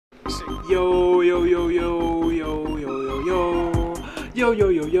Yo, yo, yo, yo, yo, yo, yo, yo. Yo, yo,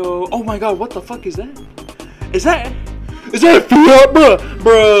 yo, yo. Oh my god, what the fuck is that? Is that Fiat, bruh?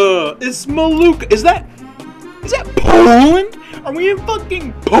 Bruh, it's Malucha. Is that Poland? Are we in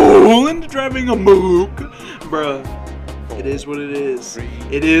fucking Poland driving a Malucha? Bruh, it is what it is.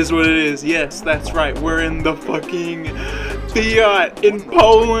 It is what it is. Yes, that's right. We're in the fucking Fiat in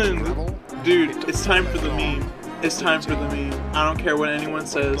Poland. Dude, it's time for the meme. It's time for the meme. I don't care what anyone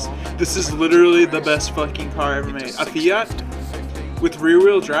says. This is literally the best fucking car ever made. A Fiat with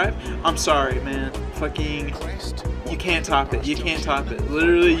rear-wheel drive? I'm sorry, man. Fucking, you can't top it. You can't top it.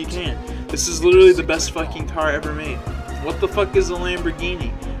 Literally, you can't. This is literally the best fucking car ever made. What the fuck is a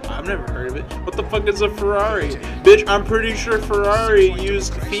Lamborghini? I've never heard of it. What the fuck is a Ferrari? Bitch, I'm pretty sure Ferrari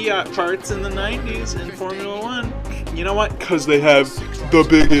used Fiat parts in the 90s in Formula 1. You know what? Because they have the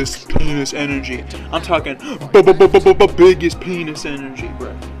biggest penis energy. I'm talking biggest penis energy,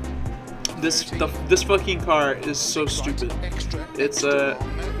 bro. This fucking car is so stupid. It's okay,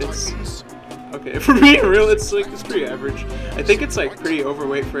 for being real, it's pretty average. I think it's like pretty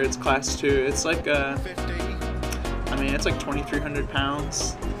overweight for its class 2. It's like I mean, it's like 2,300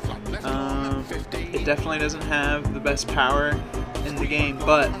 pounds. It definitely doesn't have the best power in the game,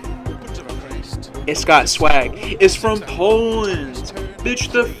 but it's got swag. It's from Poland. Bitch,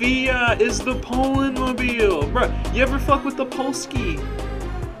 the Fiat is the Poland mobile. Bruh, you ever fuck with the Polski?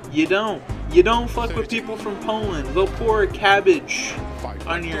 You don't. You don't fuck with people from Poland. They'll pour cabbage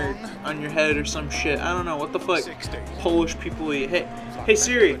on your head or some shit. I don't know what the fuck Polish people eat. Hey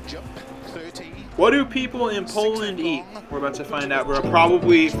Siri. What do people in Poland eat? We're about to find out, bro.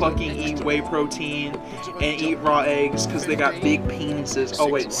 Probably fucking eat whey protein and eat raw eggs because they got big penises. Oh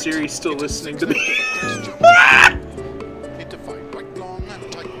wait, Siri's still listening to me.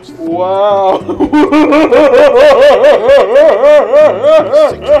 Wow.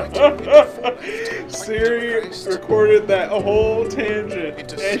 Siri recorded that whole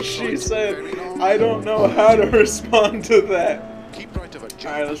tangent and she said, I don't know how to respond to that.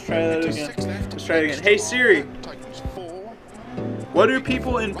 Alright, let's try that again. Let's try it again. Hey Siri, what do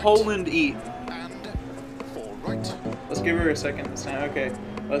people in Poland eat? Let's give her a second this time. Okay,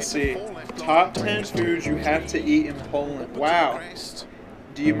 let's see. Top 10 foods you have to eat in Poland. Wow.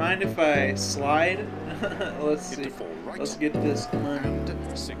 Do you mind if I slide? Let's see. Let's get this money.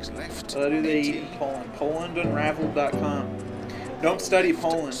 What do they eat in Poland? PolandUnraveled.com. Don't study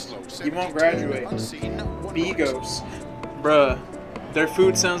Poland. You won't graduate. Migos. Bruh. Their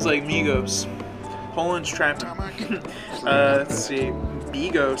food sounds like Migos. Poland's trapping. Let's see.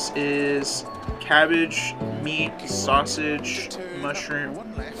 Migos is cabbage, meat, sausage, mushroom.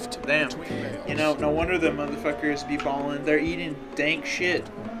 Damn. You know, no wonder the motherfuckers be ballin'. They're eating dank shit.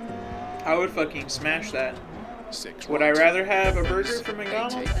 I would fucking smash that. Would I rather have a burger from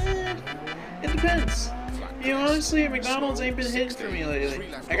McDonald's? It depends. You know, honestly, McDonald's ain't been hitting for me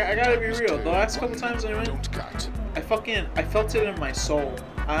lately. I gotta be real. The last couple times I went, I felt it in my soul.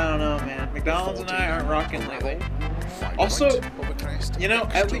 I don't know, man. McDonald's and I aren't rocking lately. Also, you know,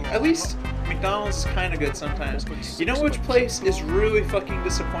 at least McDonald's is kind of good sometimes. You know which place is really fucking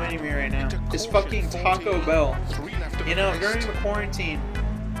disappointing me right now? It's fucking Taco Bell. You know, during the quarantine,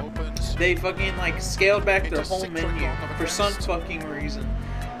 they fucking like scaled back their whole menu for some fucking reason.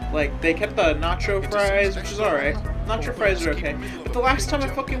 Like, they kept the nacho fries, which is alright. Nacho fries are okay. But the last time I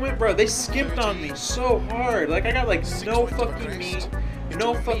fucking went, bro, they skimped on me so hard. Like, I got, like, no fucking meat,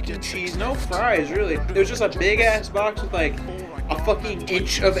 no fucking cheese, no fries, really. It was just a big-ass box with, like, a fucking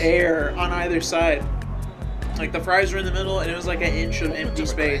inch of air on either side. Like, the fries were in the middle, and it was, like, an inch of empty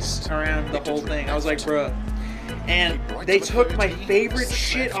space around the whole thing. I was like, bruh. And they took my favorite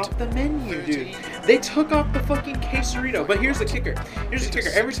shit off the menu, dude. They took off the fucking quesarito. But here's the kicker. Here's the kicker.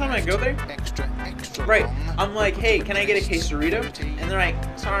 Every time I go there, right, I'm like, hey, can I get a quesarito? And they're like,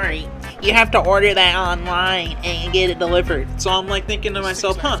 sorry, you have to order that online and get it delivered. So I'm like thinking to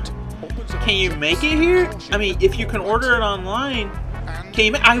myself, huh, can you make it here? I mean, if you can order it online, can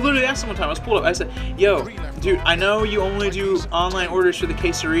you I literally asked them one time, I was pulled up, I said, yo, dude, I know you only do online orders for the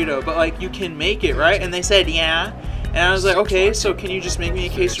quesarito, but like, you can make it, right? And they said, yeah. And I was like, okay, so can you just make me a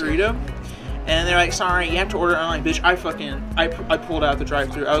quesarito? And they're like, sorry, you have to order it online. Bitch, I pulled out the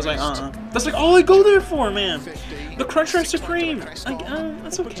drive-thru. I was like, That's like all I go there for, man. The Crunchwrap Supreme. Like,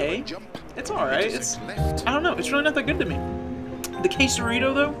 that's okay. It's alright. I don't know. It's really not that good to me. The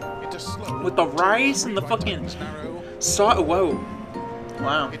quesarito, though, with the rice and the fucking sauce. Whoa.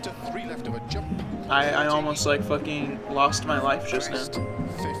 Wow. I almost, like, fucking lost my life just now.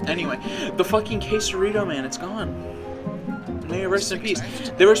 Anyway, the fucking quesarito, man, it's gone. May rest in peace.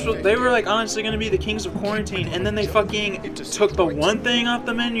 They were like honestly gonna be the kings of quarantine, and then they fucking took the one thing off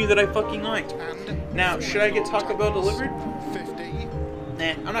the menu that I fucking liked. Now, should I get Taco Bell delivered?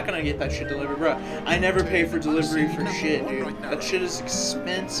 Nah, I'm not gonna get that shit delivered, bro. I never pay for delivery for shit, dude. That shit is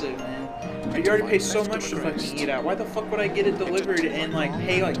expensive, man. You already pay so much to fucking eat out. Why the fuck would I get it delivered and like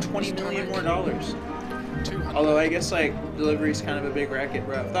pay like 20 million more dollars? Although I guess like delivery is kind of a big racket,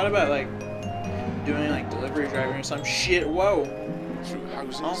 bro. I've thought about like doing like delivery driving or some shit. Whoa!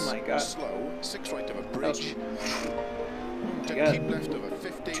 Oh my god! Oh my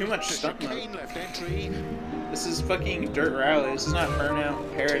god! Too much stunt mode. This is fucking dirt rally. This is not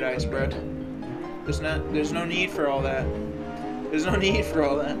burnout paradise, bro. There's no need for all that. There's no need for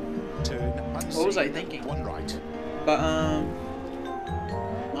all that. What was I thinking? But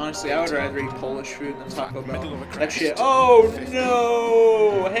honestly, I would rather eat Polish food than Taco Bell. That shit. Oh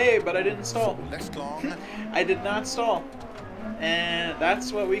no! Hey, but I didn't stall. I did not stall, and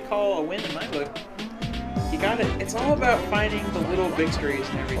that's what we call a win in my book. You got it. It's all about finding the little victories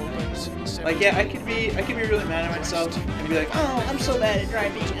and everything. Like, yeah, I could be really mad at myself and be like, oh, I'm so bad at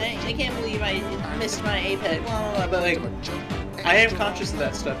driving. I can't believe I missed my apex. Blah, blah, blah. But like, I am conscious of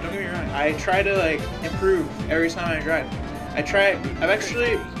that stuff. Don't get me wrong. I try to like improve every time I drive. I've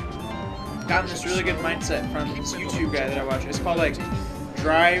actually gotten this really good mindset from this YouTube guy that I watch. It's called like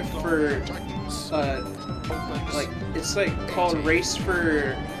Drive for, like it's like called Race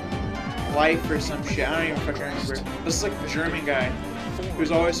for Life or some shit. I don't even fucking remember. This is like a German guy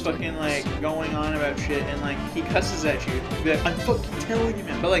who's always fucking like going on about shit and like he cusses at you. He'll be like, I'm fucking telling you,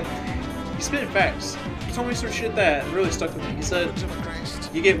 man. But like, he's spitting facts. He told me some shit that really stuck with me. He said,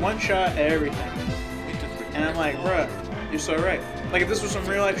 you get one shot at everything. And I'm like, bruh, you're so right. Like if this was some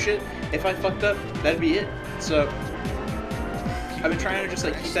real life shit, if I fucked up, that'd be it. So I've been trying to just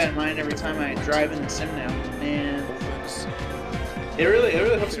like keep that in mind every time I drive in the sim now. And it really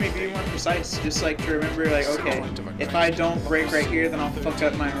helps me be more precise. Just like to remember like, okay, if I don't brake right here, then I'll fuck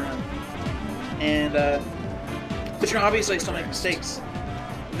up my run. And but you know, obviously I still make mistakes.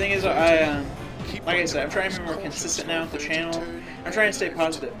 The thing is, like I said, I'm trying to be more consistent now with the channel. I'm trying to stay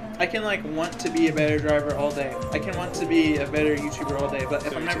positive. I can like want to be a better driver all day. I can want to be a better YouTuber all day. But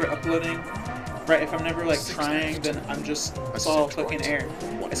if I'm never uploading, right? If I'm never like trying, then it's all fucking air.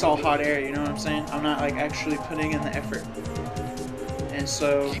 It's all hot air. You know what I'm saying? I'm not like actually putting in the effort. And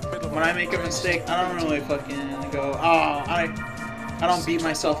so when I make a mistake, I don't really fucking go, oh, I don't beat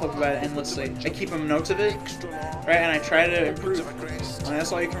myself up about it endlessly. I keep a note of it, right? And I try to improve. I mean,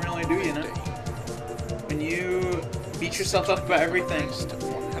 that's all you can really do, you know? When you beat yourself up about everything,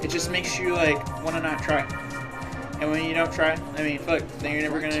 it just makes you like want to not try. And when you don't try, I mean, fuck, then you're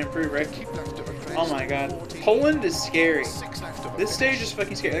never gonna improve, right? Oh my god. Poland is scary. This stage is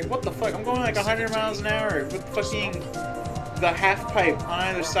fucking scary. Like, what the fuck? I'm going like 100 miles an hour with fucking the half pipe on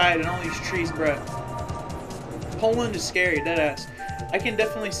either side and all these trees, bruh. Poland is scary, deadass. I can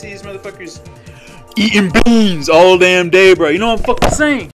definitely see these motherfuckers eating beans all damn day, bro. You know what I'm fucking saying?